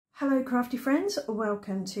Hello crafty friends,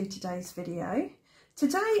 welcome to today's video.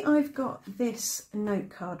 Today I've got this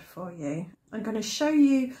note card for you. I'm going to show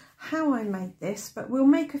you how I made this, but we'll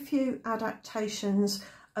make a few adaptations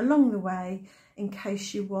along the way in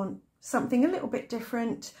case you want something a little bit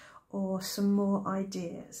different or some more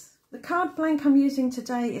ideas. The card blank I'm using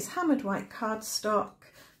today is hammered white cardstock,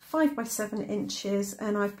 5 by 7 inches,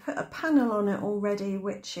 and I've put a panel on it already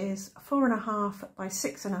which is 4.5 by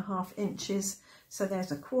 6.5 inches. So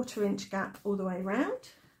there's a 1/4 inch gap all the way around.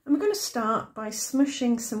 And we're going to start by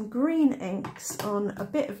smushing some green inks on a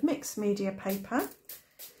bit of mixed media paper.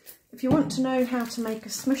 If you want to know how to make a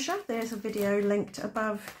smusher, there's a video linked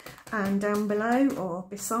above and down below or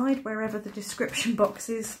beside, wherever the description box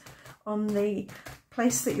is on the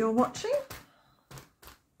place that you're watching.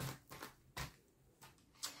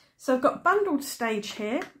 So I've got bundled stage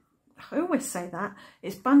here. I always say that.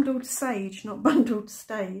 It's bundled sage, not bundled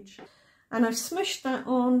stage. And I've smushed that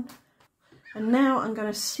on, and now I'm going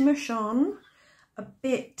to smush on a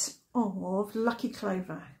bit of Lucky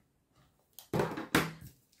Clover.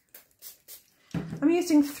 I'm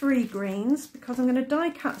using 3 greens because I'm going to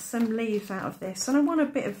die cut some leaves out of this, and I want a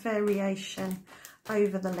bit of variation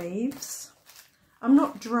over the leaves. I'm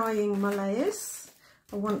not drying my layers.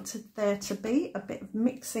 I want there to be a bit of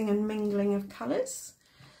mixing and mingling of colours.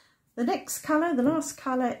 The next colour, the last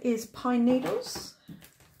colour, is Pine Needles.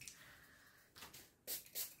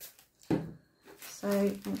 So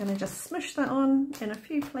I'm going to just smush that on in a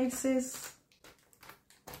few places.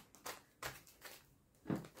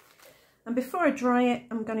 And before I dry it,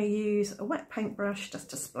 I'm going to use a wet paintbrush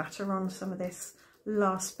just to splatter on some of this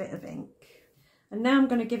last bit of ink. And now I'm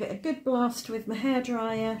going to give it a good blast with my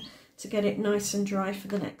hairdryer to get it nice and dry for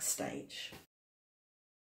the next stage.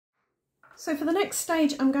 So for the next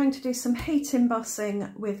stage, I'm going to do some heat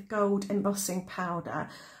embossing with gold embossing powder.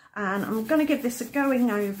 And I'm going to give this a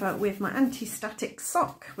going over with my anti-static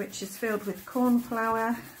sock, which is filled with corn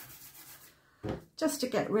flour, just to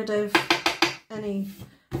get rid of any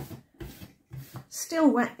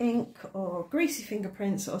still wet ink or greasy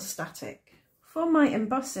fingerprints or static. For my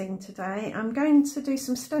embossing today, I'm going to do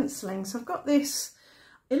some stenciling. So I've got this,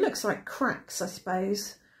 it looks like cracks, I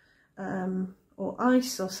suppose, or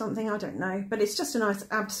ice or something, I don't know, but it's just a nice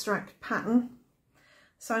abstract pattern.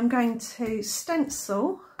 So I'm going to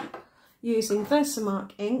stencil using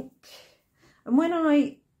Versamark ink, and when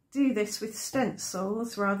I do this with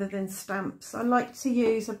stencils rather than stamps, I like to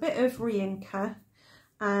use a bit of re-inker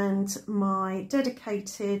and my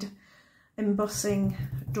dedicated embossing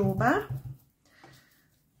dauber.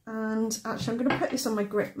 And actually I'm going to put this on my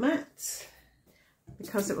grip mat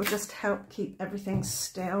because it will just help keep everything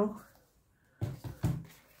still.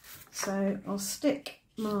 So I'll stick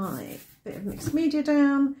my bit of mixed media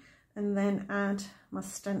down and then add my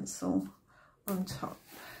stencil on top.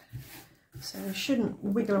 So I shouldn't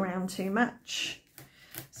wiggle around too much.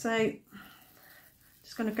 So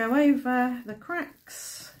just going to go over the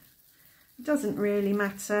cracks. It doesn't really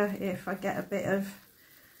matter if I get a bit of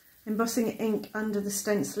embossing ink under the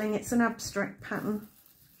stenciling, it's an abstract pattern,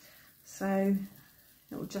 so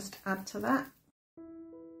it will just add to that.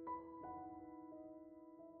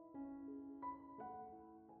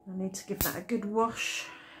 I need to give that a good wash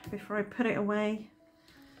before I put it away.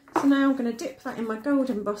 So now I'm going to dip that in my gold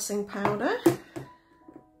embossing powder,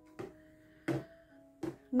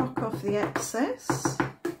 knock off the excess,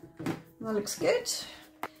 that looks good,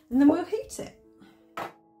 and then we'll heat it.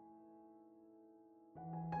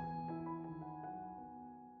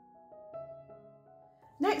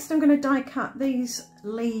 Next I'm going to die cut these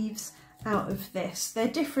leaves out of this. They're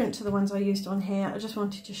different to the ones I used on here. I just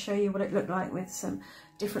wanted to show you what it looked like with some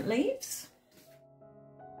different leaves.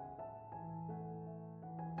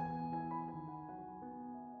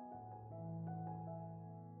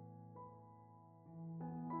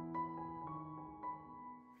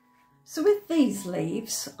 So with these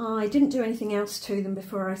leaves, I didn't do anything else to them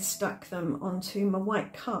before I stuck them onto my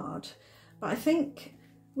white card, but I think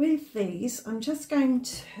with these, I'm just going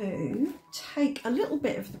to take a little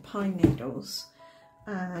bit of the pine needles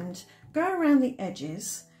and go around the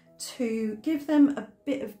edges to give them a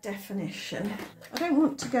bit of definition. I don't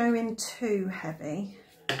want to go in too heavy,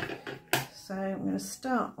 so I'm going to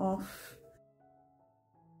start off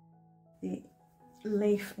the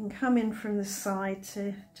leaf and come in from the side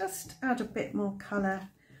to just add a bit more colour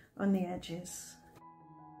on the edges.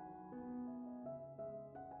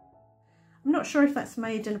 I'm not sure if that's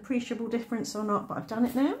made an appreciable difference or not, but I've done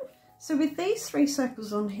it now. So with these 3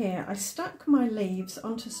 circles on here, I stuck my leaves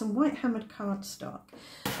onto some white hammered cardstock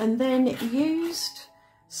and then used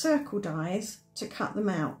circle dies to cut them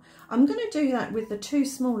out. I'm going to do that with the two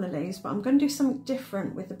smaller leaves, but I'm going to do something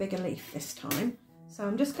different with the bigger leaf this time. So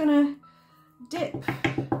I'm just going to dip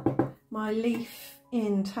my leaf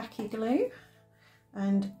in tacky glue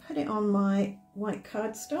and put it on my white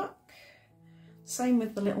cardstock. Same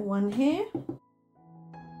with the little one here.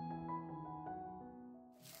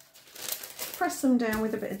 Press them down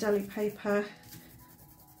with a bit of deli paper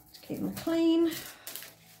to keep them clean.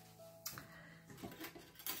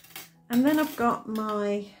 And then I've got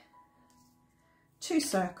my two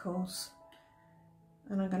circles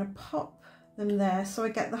and I'm going to pop them there so I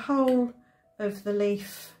get the whole of the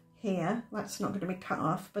leaf here. That's not going to be cut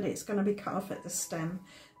off, but it's going to be cut off at the stem.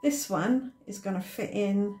 This one is going to fit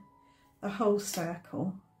in the whole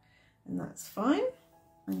circle, and that's fine.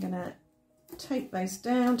 I'm going to tape those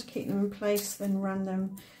down to keep them in place, then run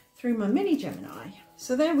them through my mini Gemini.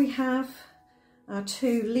 So there we have our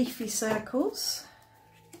two leafy circles,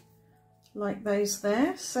 like those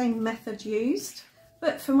there, same method used.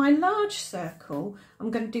 But for my large circle, I'm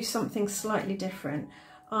going to do something slightly different.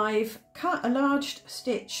 I've cut a large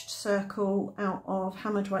stitched circle out of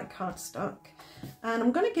hammered white cardstock, and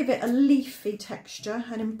I'm going to give it a leafy texture,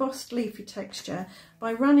 an embossed leafy texture,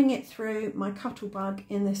 by running it through my Cuttlebug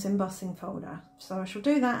in this embossing folder. So I shall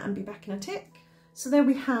do that and be back in a tick. So there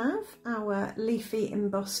we have our leafy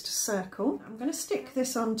embossed circle. I'm going to stick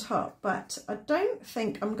this on top, but I don't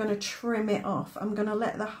think I'm going to trim it off. I'm going to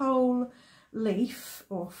let the whole leaf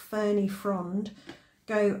or ferny frond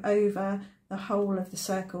go over the whole of the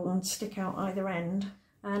circle and stick out either end.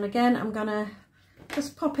 And again, I'm going to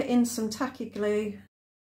just pop it in some tacky glue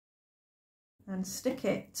and stick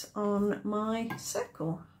it on my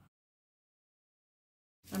circle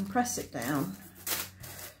and press it down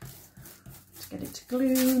to get it to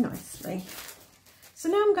glue nicely. So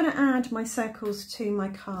now I'm going to add my circles to my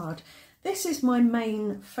card. This is my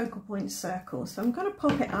main focal point circle, so I'm going to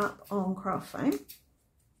pop it up on craft foam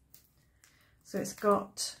so it's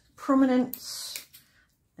got prominence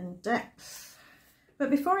and depth.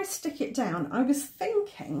 But before I stick it down, I was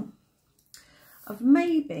thinking of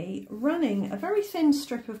maybe running a very thin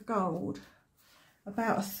strip of gold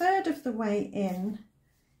about a third of the way in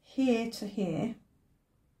here to here,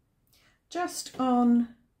 just on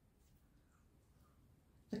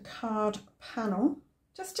the card panel,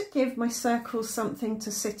 just to give my circles something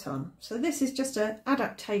to sit on. So this is just an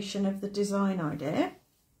adaptation of the design idea.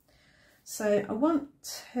 So I want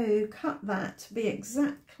to cut that to be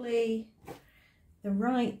exactly the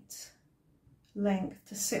right length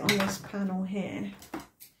to sit on this panel here.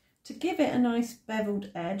 To give it a nice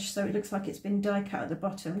beveled edge so it looks like it's been die cut at the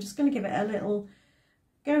bottom, I'm just going to give it a little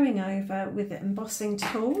going over with the embossing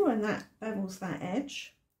tool, and that bevels that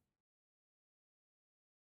edge.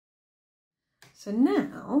 So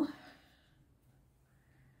now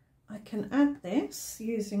I can add this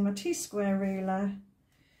using my T-square ruler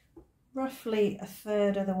roughly a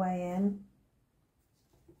third of the way in.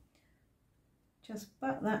 Just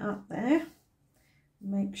butt that up there,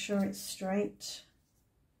 make sure it's straight.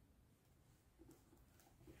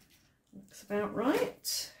 Looks about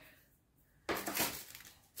right.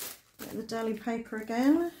 Get the deli paper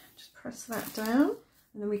again, just press that down,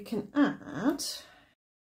 and then we can add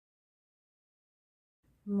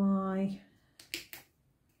my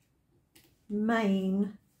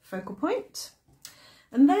main focal point.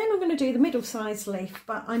 And then I'm going to do the middle size leaf,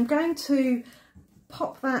 but I'm going to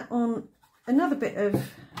pop that on another bit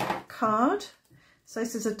of card. So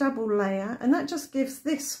this is a double layer, and that just gives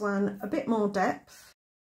this one a bit more depth.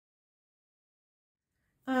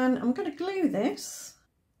 And I'm going to glue this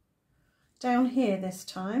down here this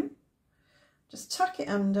time. Just tuck it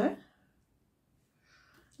under.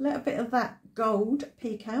 Let a bit of that gold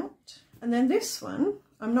peek out. And then this one,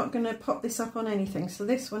 I'm not going to pop this up on anything, so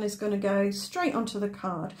this one is going to go straight onto the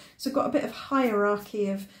card. So I've got a bit of hierarchy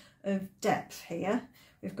of depth here.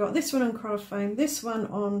 We've got this one on craft foam, this one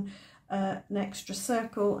on an extra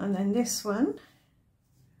circle, and then this one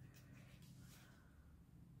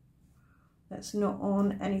that's not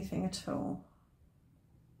on anything at all.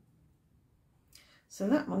 So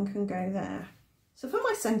that one can go there. So for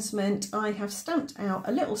my sentiment, I have stamped out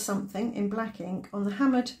a little something in black ink on the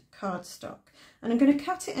hammered cardstock, and I'm going to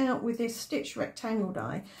cut it out with this stitch rectangle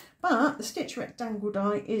die, but the stitch rectangle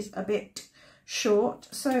die is a bit short,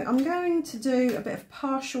 so I'm going to do a bit of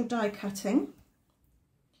partial die cutting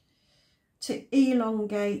to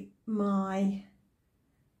elongate my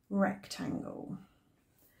rectangle.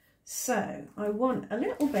 So I want a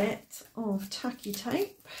little bit of tacky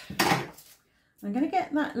tape. I'm going to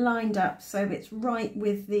get that lined up so it's right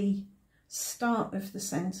with the start of the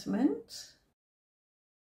sentiment.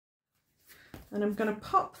 And I'm going to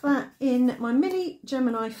pop that in my mini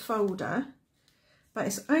Gemini folder, but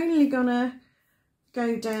it's only going to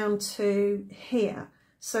go down to here,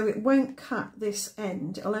 so it won't cut this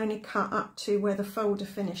end. It'll only cut up to where the folder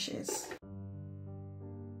finishes.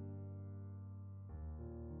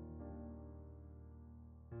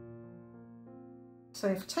 So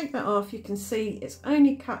if I take that off, you can see it's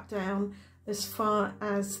only cut down as far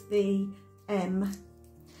as the M.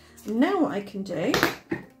 And now what I can do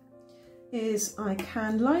is I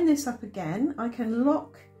can line this up again. I can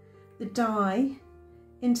lock the die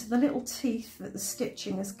into the little teeth that the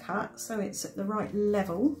stitching has cut, so it's at the right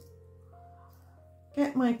level.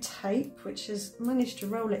 Get my tape, which has managed to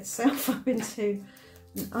roll itself up into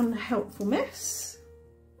an unhelpful mess.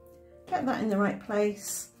 Get that in the right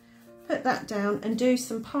place. Put that down and do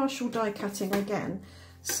some partial die cutting again.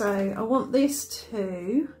 So I want this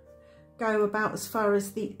to go about as far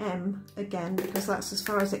as the M again, because that's as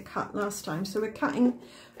far as it cut last time. So we're cutting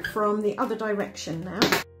from the other direction now.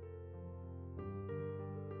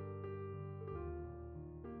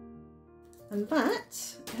 And that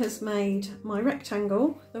has made my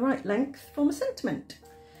rectangle the right length for my sentiment.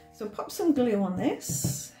 So I'll pop some glue on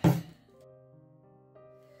this.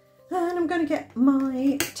 And I'm going to get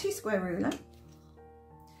my 2-square ruler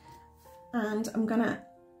and I'm going to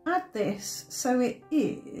add this so it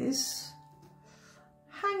is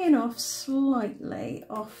hanging off slightly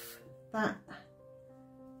off that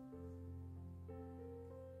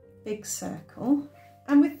big circle.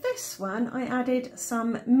 And with this one I added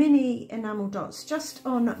some mini enamel dots just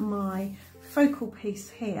on my focal piece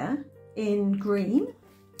here in green,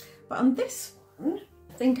 but on this one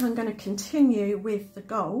I think I'm going to continue with the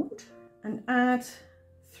gold and add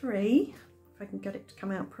 3, if I can get it to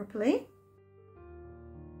come out properly.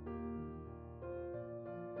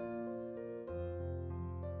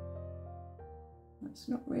 That's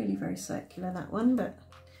not really very circular, that one, but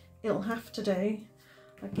it'll have to do.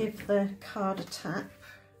 I'll give the card a tap.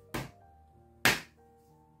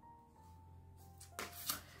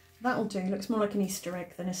 That'll do, looks more like an Easter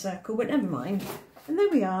egg than a circle, but never mind. And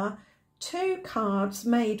there we are. 2 cards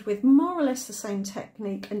made with more or less the same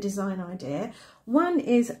technique and design idea. One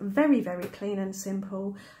is very, very clean and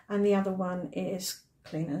simple, and the other one is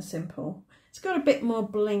clean and simple. It's got a bit more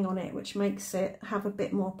bling on it, which makes it have a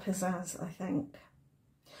bit more pizzazz, I think.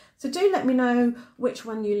 So do let me know which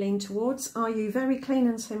one you lean towards. Are you very clean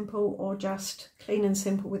and simple, or just clean and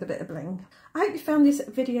simple with a bit of bling? I hope you found this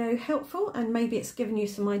video helpful, and maybe it's given you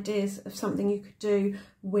some ideas of something you could do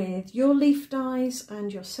with your leaf dies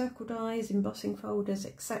and your circle dies, embossing folders,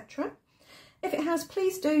 etc. If it has,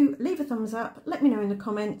 please do leave a thumbs up, let me know in the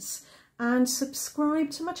comments, and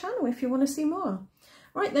subscribe to my channel if you want to see more.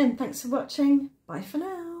 Right then, thanks for watching. Bye for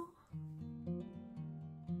now.